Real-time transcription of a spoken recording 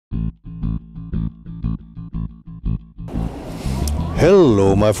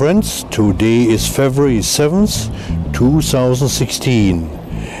Hello my friends, today is February 7th, 2016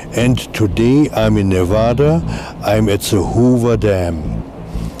 and today I'm in Nevada, I'm at the Hoover Dam.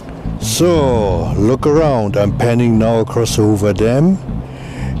 So look around, I'm panning now across the Hoover Dam.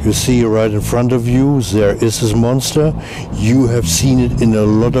 You see right in front of you there is this monster. You have seen it in a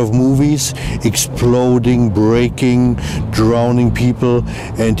lot of movies, exploding, breaking, drowning people,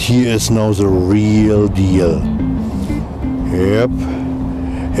 and here is now the real deal. Yep.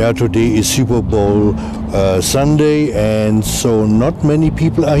 Yeah, today is Super Bowl Sunday, and so not many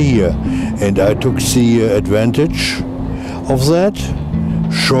people are here. And I took the advantage of that,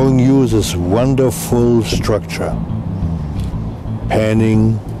 showing you this wonderful structure.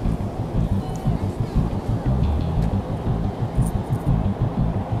 Panning.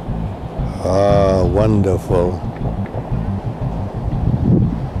 Ah, wonderful.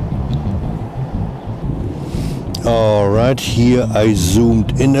 Alright, here I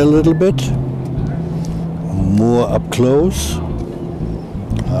zoomed in a little bit, more up close.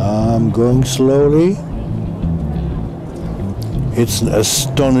 I'm going slowly. It's an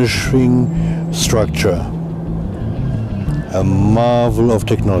astonishing structure, a marvel of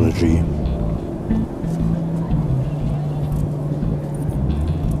technology.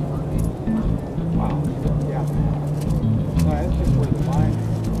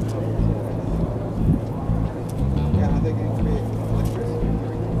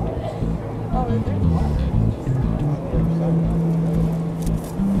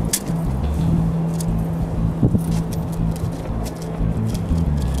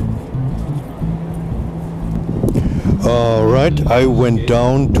 Alright, I went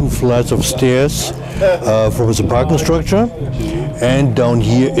down 2 flights of stairs from the parking structure, and down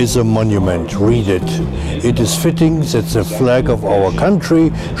here is a monument. Read it. It is fitting that the flag of our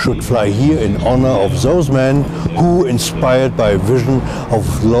country should fly here in honor of those men who, inspired by a vision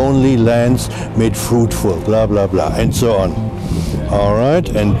of lonely lands, made fruitful, blah blah blah, and so on. Alright,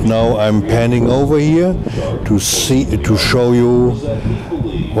 and now I'm panning over here to show you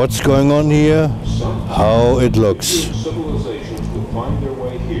what's going on here, how it looks.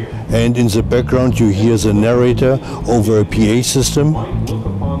 And in the background you hear the narrator over a PA system.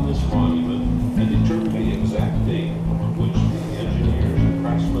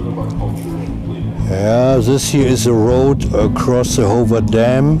 Yeah, this here is the road across the Hoover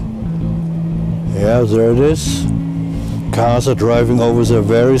Dam. Yeah, there it is. Cars are driving over there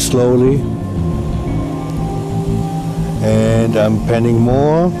very slowly. And I'm panning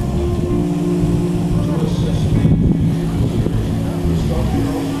more.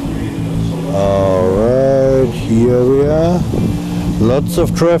 Alright, here we are. Lots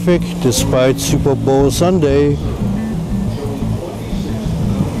of traffic despite Super Bowl Sunday.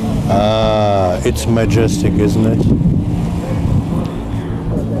 Ah, it's majestic, isn't it?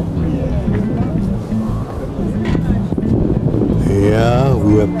 Yeah,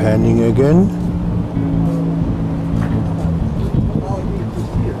 we are panning again.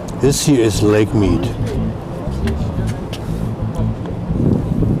 This here is Lake Mead.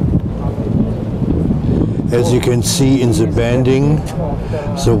 As you can see in the banding,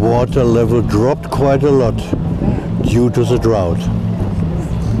 the water level dropped quite a lot due to the drought.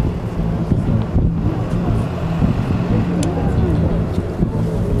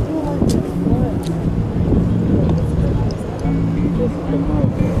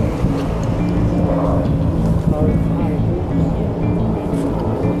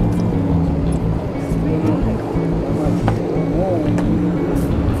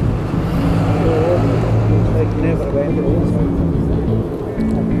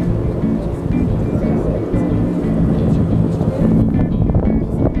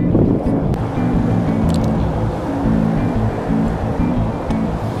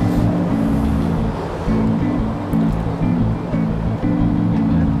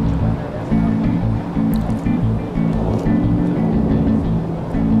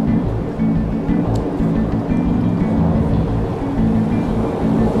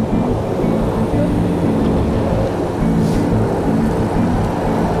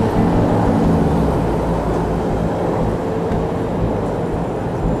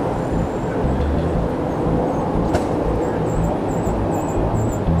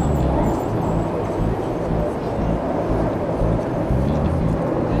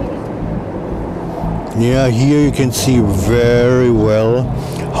 Yeah, here you can see very well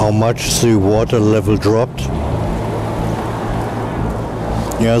how much the water level dropped.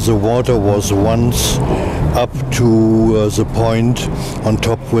 Yeah, the water was once up to the point on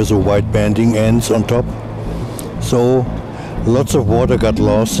top where the white banding ends on top. So lots of water got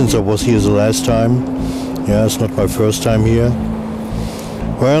lost since I was here the last time. Yeah, it's not my first time here.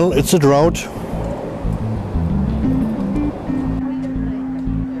 Well, it's a drought.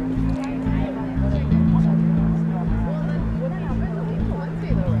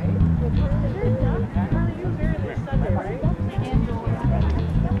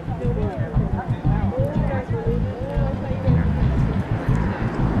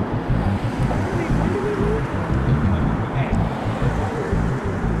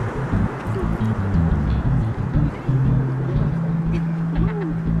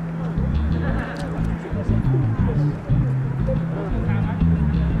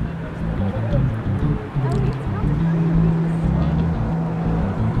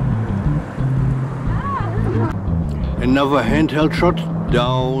 Another handheld shot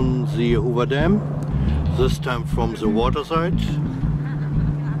down the Hoover Dam, this time from the water side.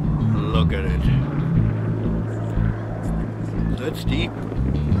 Look at it. That's deep.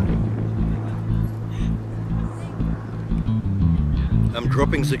 I'm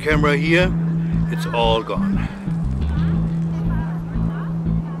dropping the camera here, it's all gone.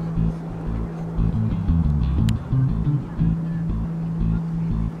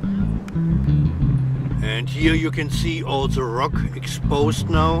 And here you can see all the rock exposed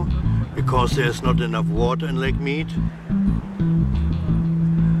now, because there's not enough water in Lake Mead.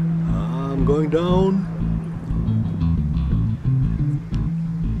 I'm going down.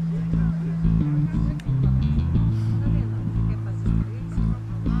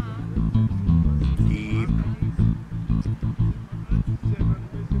 Deep.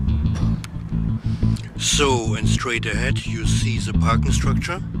 So, and straight ahead you see the parking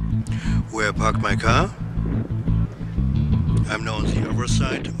structure where I parked my car. I'm now on the other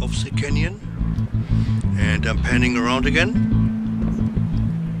side of the canyon and I'm panning around again.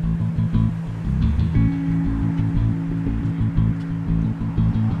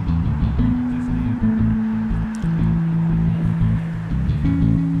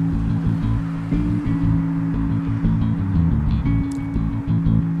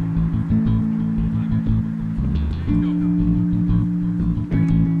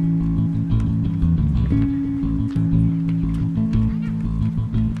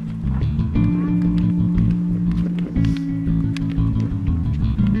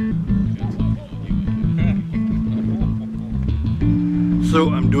 So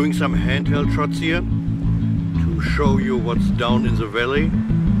I'm doing some handheld shots here to show you what's down in the valley.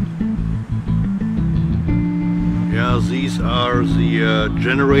 Yeah, these are the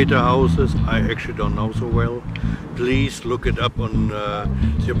generator houses. I actually don't know so well. Please look it up on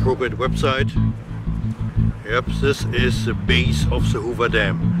the appropriate website. Yep, this is the base of the Hoover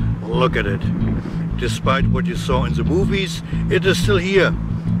Dam. Look at it. Despite what you saw in the movies, it is still here.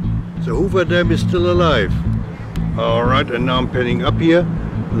 The Hoover Dam is still alive. Alright, and now I'm panning up here.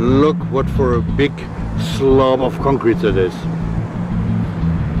 Look what for a big slob of concrete that is.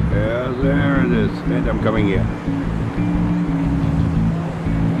 Yeah, there it is. And I'm coming here.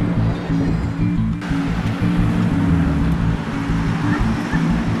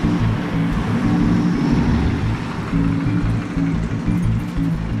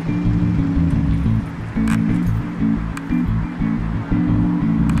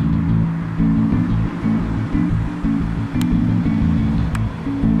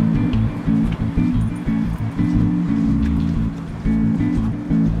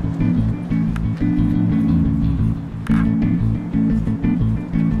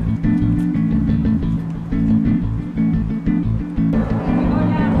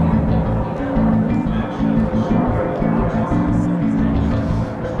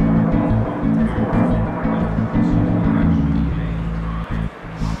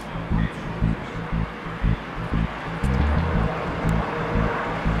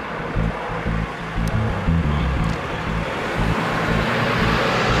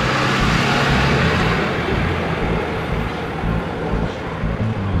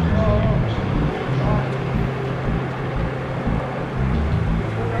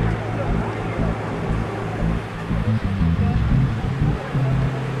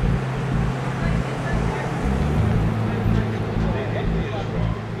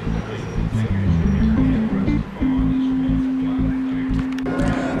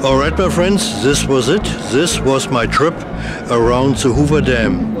 Alright my friends, this was it. This was my trip around the Hoover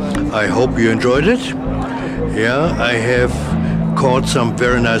Dam. I hope you enjoyed it. Yeah, I have caught some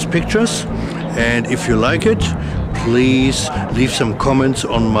very nice pictures, and if you like it, please leave some comments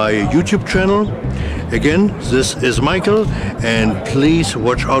on my YouTube channel. Again, this is Michael, and please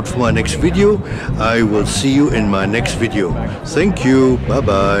watch out for my next video. I will see you in my next video. Thank you, bye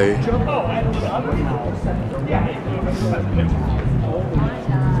bye.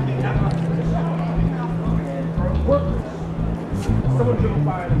 Someone drove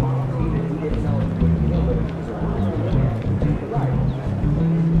by. didn't know, but it was a right.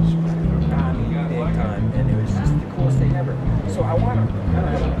 I mean, big time, and it was just the coolest thing ever. So I want to, I don't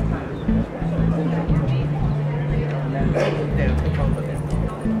have enough time.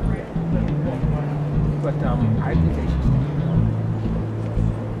 But I think they should